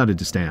 I decided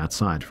to stay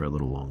outside for a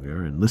little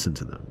longer and listen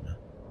to them.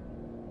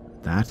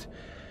 That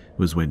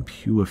was when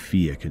pure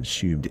fear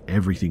consumed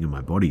everything in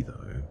my body,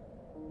 though.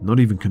 Not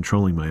even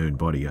controlling my own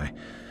body, I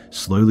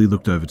slowly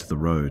looked over to the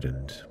road,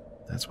 and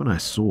that's when I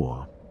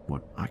saw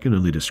what I can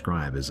only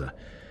describe as a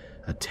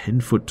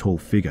 10-foot tall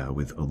figure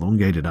with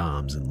elongated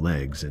arms and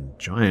legs and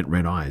giant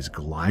red eyes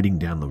gliding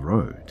down the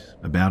road,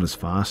 about as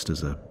fast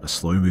as a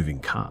slow-moving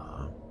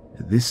car.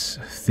 This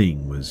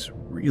thing was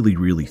really,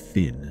 really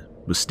thin,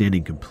 was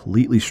standing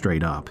completely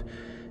straight up,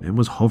 and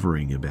was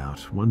hovering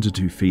about 1 to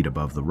 2 feet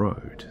above the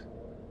road.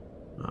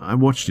 I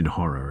watched in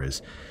horror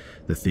as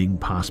the thing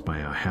passed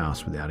by our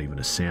house without even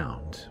a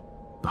sound.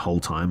 The whole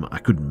time, I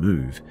couldn't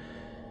move.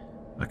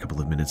 A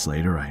couple of minutes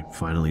later, I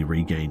finally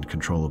regained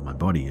control of my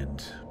body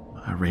and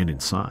I ran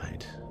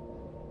inside.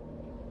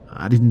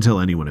 I didn't tell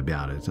anyone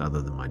about it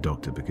other than my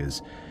doctor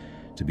because,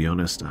 to be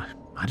honest,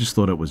 I just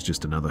thought it was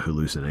just another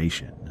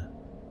hallucination.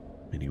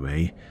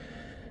 Anyway,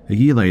 a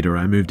year later,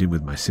 I moved in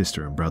with my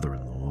sister and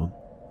brother-in-law,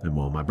 and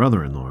while my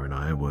brother-in-law and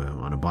I were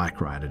on a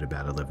bike ride at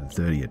about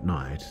 11:30 at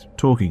night,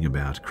 talking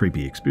about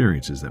creepy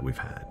experiences that we've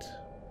had,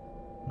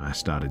 I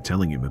started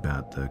telling him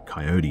about the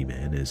Coyote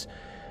Man, as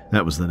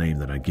that was the name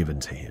that I'd given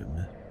to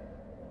him.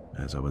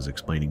 As I was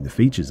explaining the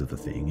features of the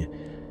thing,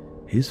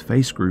 his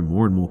face grew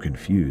more and more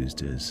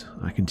confused as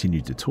I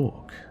continued to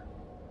talk.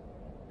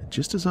 And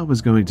just as I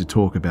was going to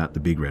talk about the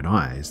big red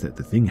eyes that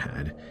the thing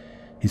had,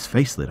 his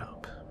face lit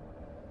up.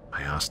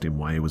 I asked him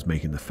why he was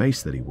making the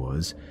face that he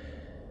was,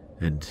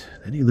 and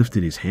then he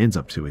lifted his hands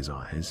up to his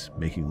eyes,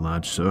 making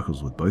large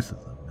circles with both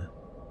of them.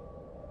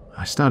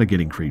 I started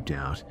getting creeped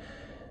out,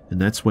 and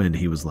that's when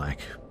he was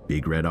like,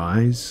 "Big red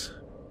eyes?"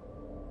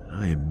 And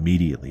I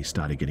immediately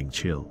started getting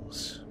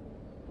chills.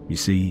 You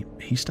see,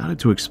 he started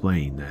to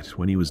explain that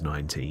when he was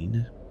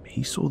 19,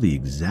 he saw the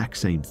exact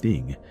same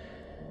thing,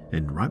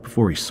 and right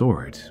before he saw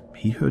it,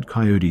 he heard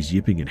coyotes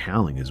yipping and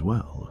howling as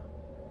well.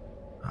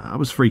 I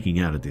was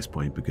freaking out at this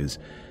point because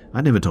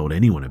I never told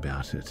anyone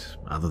about it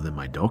other than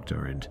my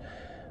doctor, and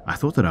I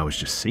thought that I was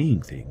just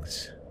seeing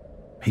things.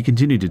 He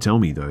continued to tell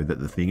me, though, that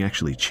the thing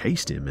actually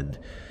chased him, and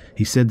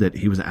he said that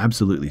he was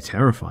absolutely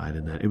terrified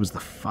and that it was the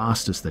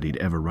fastest that he'd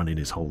ever run in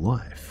his whole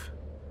life.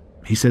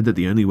 He said that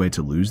the only way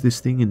to lose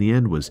this thing in the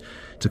end was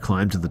to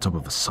climb to the top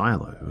of a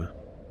silo.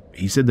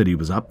 He said that he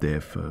was up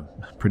there for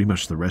pretty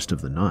much the rest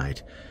of the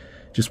night,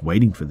 just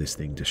waiting for this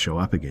thing to show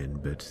up again,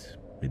 but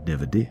it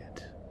never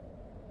did.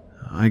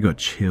 I got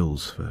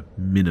chills for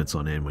minutes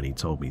on end when he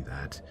told me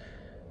that.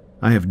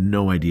 I have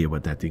no idea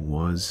what that thing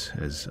was,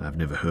 as I've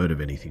never heard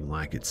of anything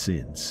like it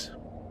since.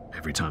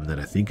 Every time that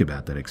I think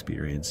about that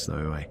experience,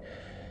 though, I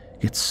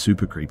get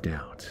super creeped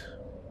out.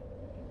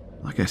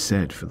 Like I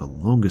said, for the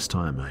longest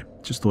time, I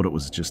just thought it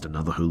was just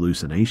another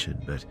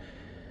hallucination, but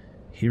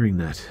hearing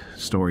that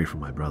story from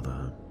my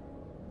brother,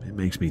 it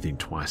makes me think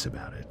twice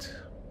about it.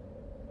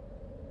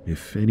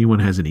 If anyone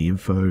has any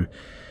info,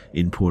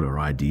 input, or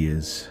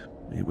ideas,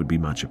 it would be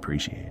much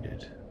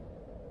appreciated.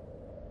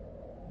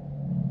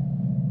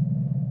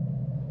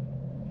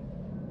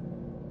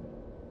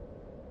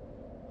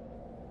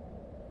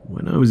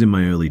 When I was in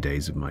my early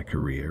days of my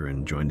career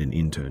and joined an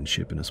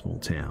internship in a small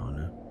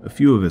town, a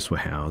few of us were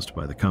housed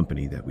by the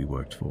company that we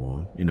worked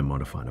for in a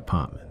modified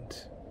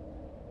apartment.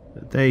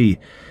 They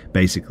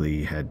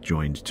basically had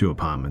joined 2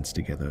 apartments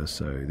together,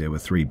 so there were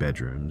 3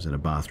 bedrooms and a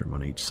bathroom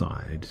on each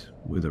side,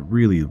 with a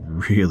really,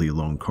 really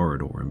long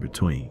corridor in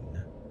between.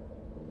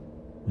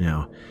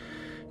 Now,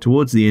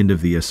 towards the end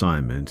of the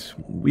assignment,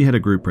 we had a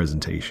group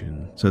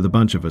presentation, so the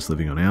bunch of us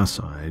living on our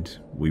side,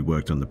 we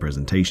worked on the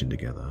presentation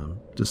together,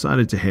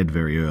 decided to head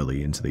very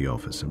early into the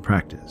office and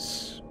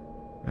practice.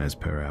 As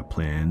per our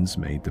plans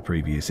made the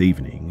previous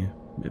evening,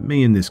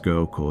 me and this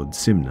girl called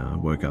Simna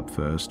woke up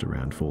first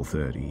around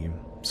 4:30,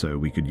 so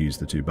we could use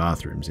the 2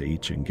 bathrooms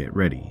each and get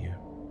ready.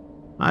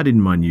 I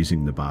didn't mind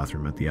using the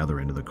bathroom at the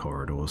other end of the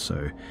corridor,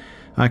 so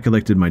I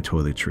collected my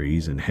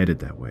toiletries and headed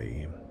that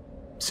way.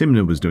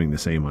 Simna was doing the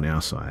same on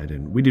our side,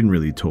 and we didn't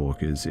really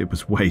talk as it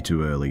was way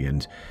too early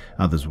and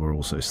others were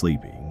also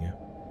sleeping.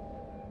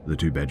 The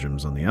 2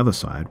 bedrooms on the other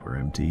side were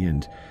empty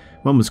and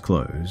one was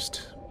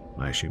closed.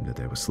 I assumed that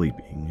they were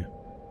sleeping.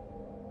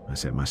 I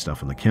set my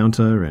stuff on the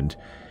counter and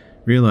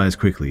realized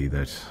quickly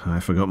that I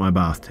forgot my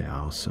bath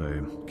towel,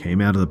 so came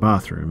out of the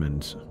bathroom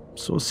and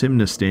saw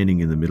Simna standing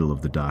in the middle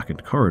of the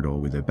darkened corridor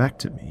with her back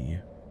to me.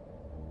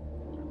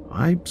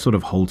 I sort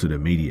of halted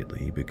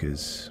immediately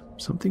because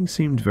something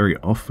seemed very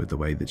off with the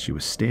way that she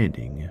was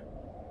standing.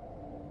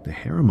 The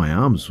hair on my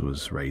arms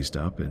was raised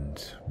up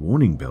and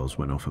warning bells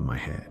went off in my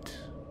head.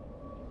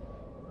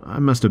 I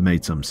must have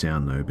made some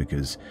sound though,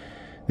 because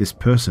this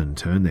person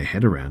turned their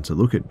head around to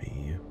look at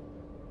me.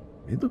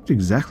 It looked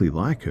exactly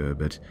like her,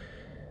 but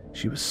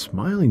she was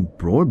smiling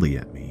broadly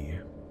at me,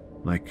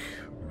 like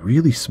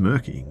really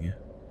smirking.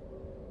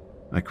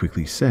 I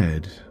quickly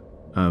said,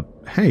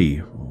 "Hey,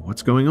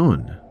 what's going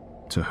on?"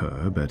 to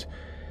her, but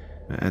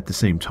at the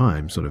same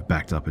time sort of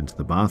backed up into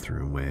the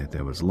bathroom where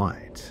there was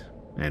light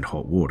and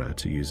hot water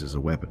to use as a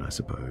weapon, I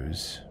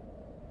suppose.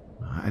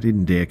 I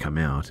didn't dare come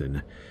out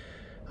and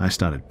I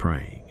started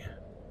praying.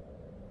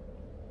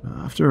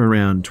 After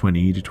around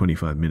 20 to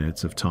 25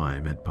 minutes of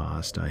time had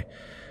passed, I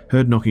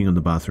heard knocking on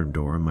the bathroom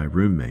door and my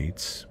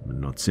roommate's,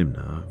 not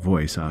Simna,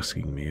 voice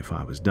asking me if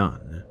I was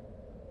done.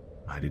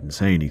 I didn't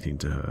say anything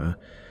to her.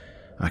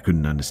 I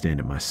couldn't understand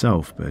it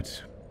myself,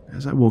 but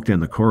as I walked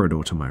down the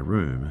corridor to my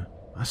room,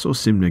 I saw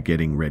Simna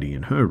getting ready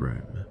in her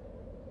room.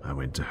 I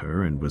went to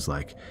her and was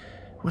like,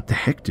 "What the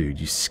heck, dude?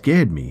 You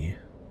scared me."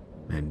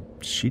 And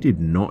she did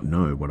not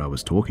know what I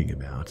was talking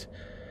about.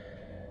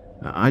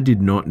 I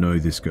did not know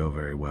this girl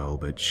very well,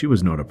 but she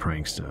was not a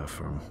prankster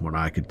from what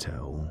I could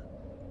tell.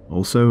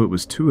 Also, it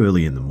was too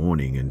early in the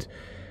morning and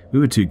we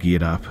were too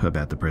geared up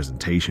about the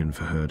presentation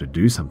for her to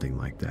do something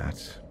like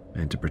that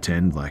and to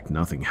pretend like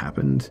nothing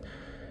happened.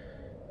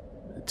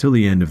 Till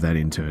the end of that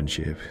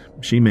internship,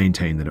 she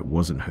maintained that it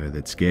wasn't her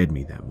that scared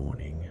me that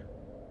morning.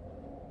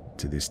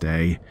 To this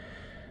day,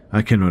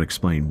 I cannot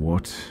explain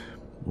what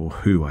or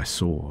who I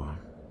saw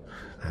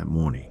that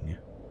morning.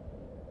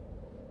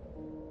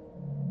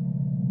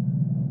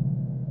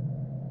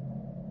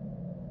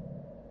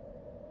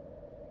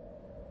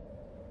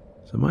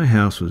 So my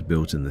house was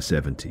built in the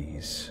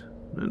 70s.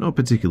 Not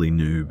particularly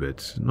new,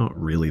 but not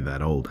really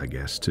that old, I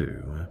guess,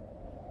 too.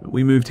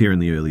 We moved here in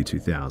the early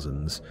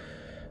 2000s.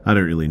 I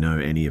don't really know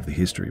any of the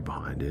history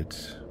behind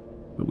it,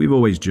 but we've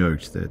always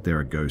joked that there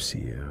are ghosts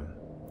here.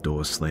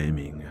 Doors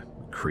slamming,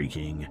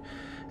 creaking,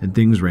 and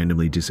things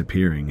randomly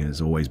disappearing has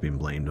always been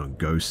blamed on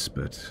ghosts,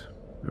 but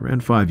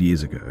around 5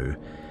 years ago,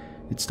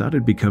 it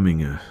started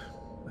becoming a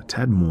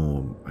tad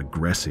more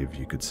aggressive,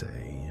 you could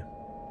say.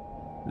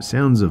 The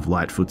sounds of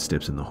light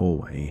footsteps in the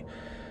hallway,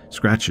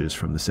 scratches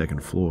from the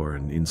second floor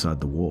and inside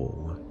the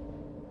wall.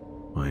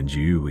 Mind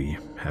you, we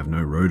have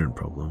no rodent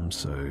problems,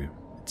 so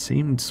it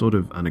seemed sort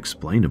of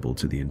unexplainable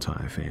to the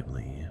entire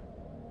family.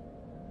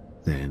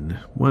 Then,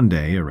 one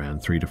day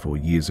around 3 to 4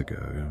 years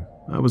ago,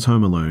 I was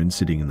home alone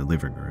sitting in the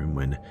living room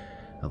when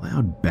a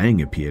loud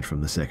bang appeared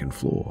from the second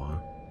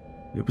floor.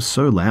 It was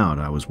so loud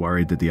I was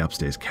worried that the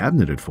upstairs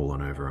cabinet had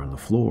fallen over on the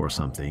floor or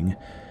something.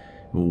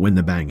 When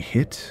the bang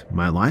hit,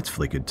 my lights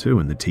flickered too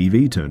and the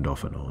TV turned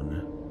off and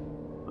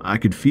on. I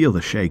could feel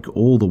the shake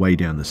all the way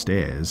down the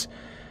stairs.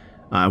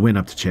 I went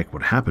up to check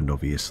what happened,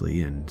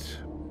 obviously, and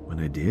when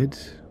I did,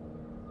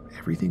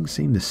 everything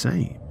seemed the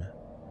same.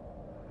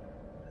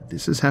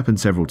 This has happened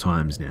several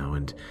times now,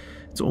 and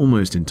it's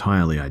almost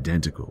entirely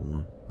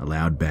identical. A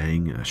loud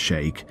bang, a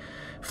shake,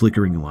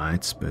 flickering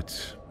lights,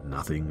 but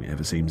nothing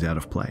ever seems out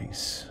of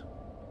place.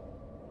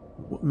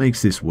 What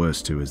makes this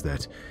worse too is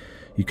that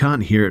you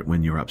can't hear it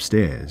when you're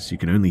upstairs, you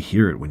can only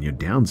hear it when you're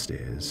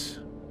downstairs.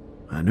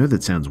 I know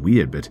that sounds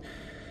weird, but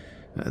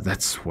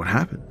that's what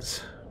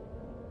happens.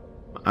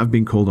 I've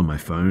been called on my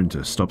phone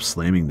to stop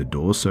slamming the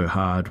door so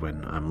hard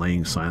when I'm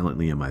laying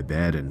silently in my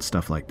bed and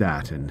stuff like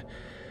that, and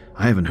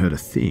I haven't heard a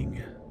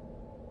thing.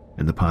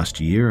 In the past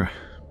year,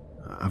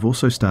 I've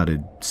also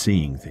started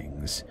seeing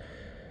things.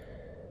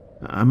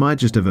 I might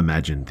just have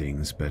imagined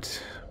things,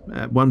 but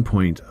at one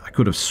point I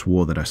could have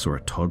swore that I saw a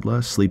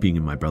toddler sleeping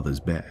in my brother's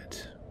bed.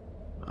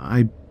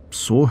 I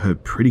saw her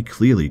pretty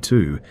clearly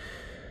too.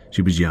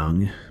 She was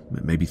young,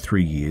 maybe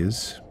 3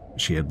 years.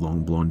 She had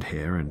long blonde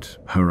hair and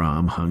her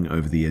arm hung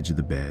over the edge of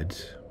the bed.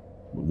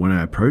 When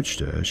I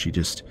approached her, she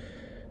just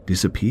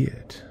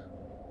disappeared.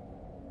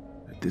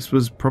 This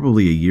was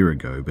probably a year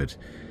ago, but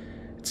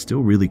it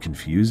still really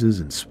confuses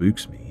and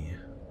spooks me.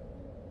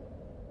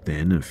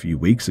 Then, a few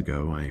weeks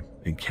ago, I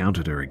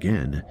encountered her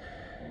again.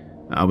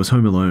 I was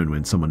home alone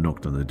when someone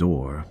knocked on the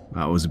door.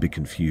 I was a bit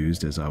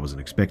confused as I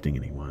wasn't expecting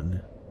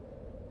anyone.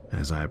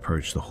 As I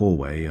approached the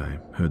hallway, I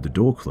heard the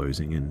door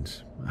closing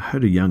and I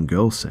heard a young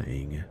girl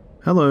saying,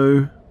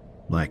 "Hello,"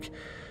 like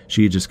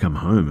she had just come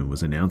home and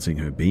was announcing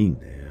her being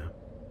there.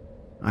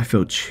 I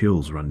felt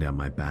chills run down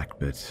my back,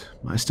 but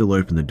I still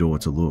opened the door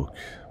to look.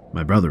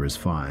 My brother is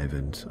 5,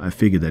 and I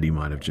figured that he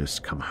might have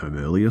just come home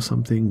early or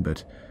something,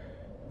 but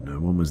no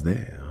one was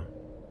there.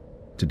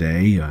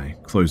 Today, I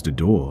closed the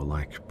door,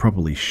 like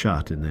properly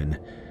shut, and then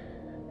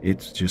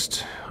it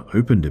just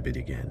opened a bit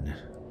again.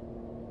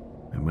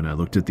 And when I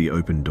looked at the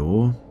open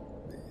door,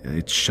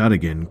 it shut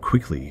again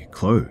quickly,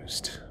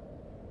 closed.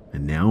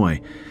 And now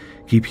I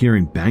keep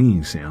hearing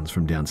banging sounds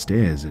from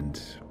downstairs,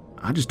 and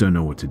I just don't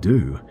know what to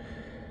do.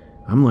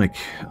 I'm like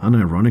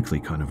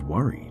unironically kind of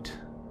worried.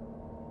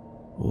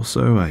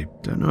 Also, I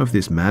don't know if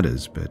this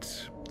matters,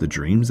 but the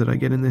dreams that I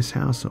get in this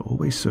house are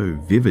always so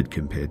vivid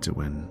compared to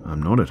when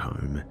I'm not at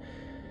home.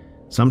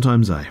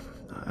 Sometimes I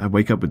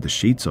wake up with the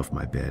sheets off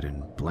my bed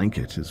and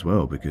blanket as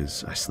well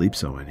because I sleep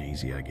so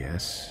uneasy, I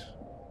guess.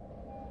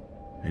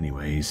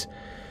 Anyways,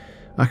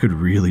 I could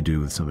really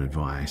do with some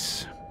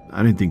advice.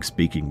 I don't think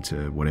speaking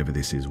to whatever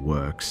this is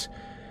works.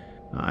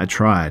 I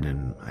tried,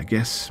 and I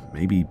guess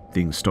maybe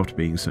things stopped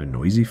being so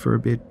noisy for a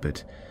bit,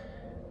 but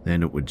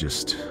then it would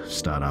just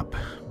start up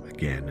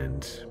again,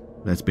 and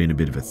that's been a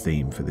bit of a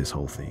theme for this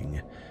whole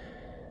thing.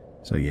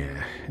 So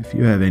yeah, if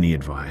you have any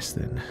advice,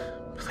 then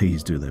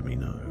please do let me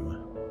know.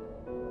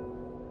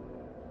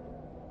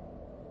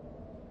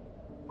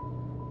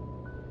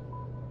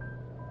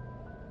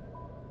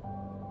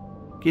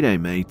 G'day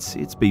mates,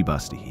 it's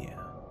B-Buster here.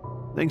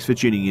 Thanks for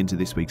tuning in to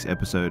this week's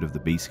episode of the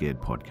Be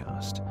Scared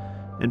podcast.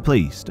 And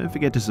please, don't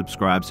forget to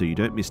subscribe so you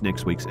don't miss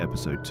next week's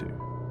episode too.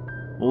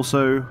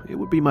 Also, it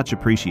would be much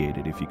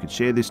appreciated if you could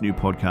share this new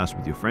podcast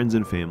with your friends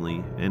and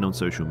family and on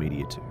social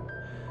media too.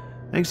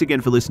 Thanks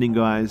again for listening,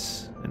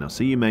 guys, and I'll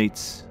see you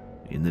mates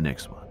in the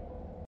next one.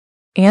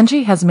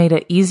 Angie has made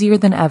it easier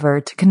than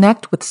ever to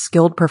connect with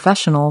skilled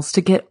professionals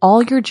to get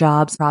all your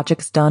jobs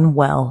projects done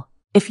well.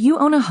 If you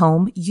own a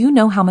home, you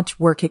know how much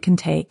work it can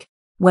take,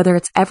 whether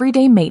it's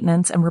everyday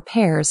maintenance and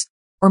repairs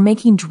or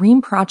making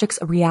dream projects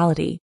a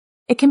reality.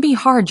 It can be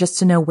hard just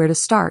to know where to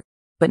start,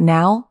 but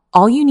now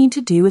all you need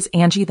to do is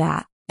Angie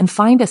that and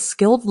find a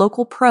skilled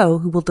local pro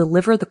who will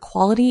deliver the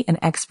quality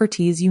and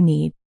expertise you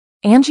need.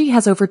 Angie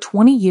has over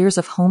 20 years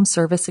of home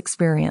service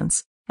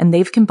experience, and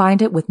they've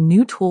combined it with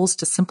new tools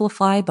to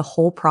simplify the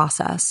whole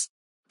process.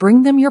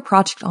 Bring them your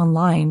project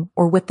online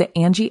or with the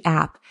Angie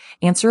app,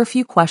 answer a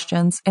few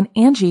questions, and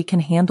Angie can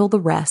handle the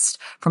rest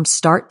from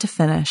start to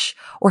finish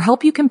or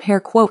help you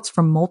compare quotes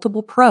from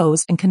multiple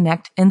pros and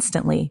connect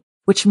instantly,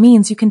 which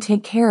means you can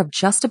take care of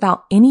just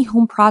about any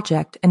home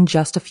project in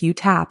just a few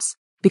taps.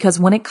 Because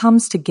when it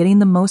comes to getting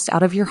the most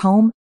out of your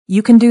home,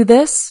 you can do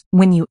this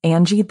when you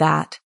Angie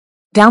that.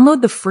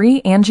 Download the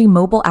free Angie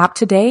mobile app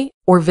today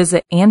or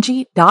visit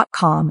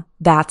Angie.com.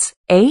 That's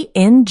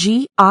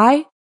ANGI.com.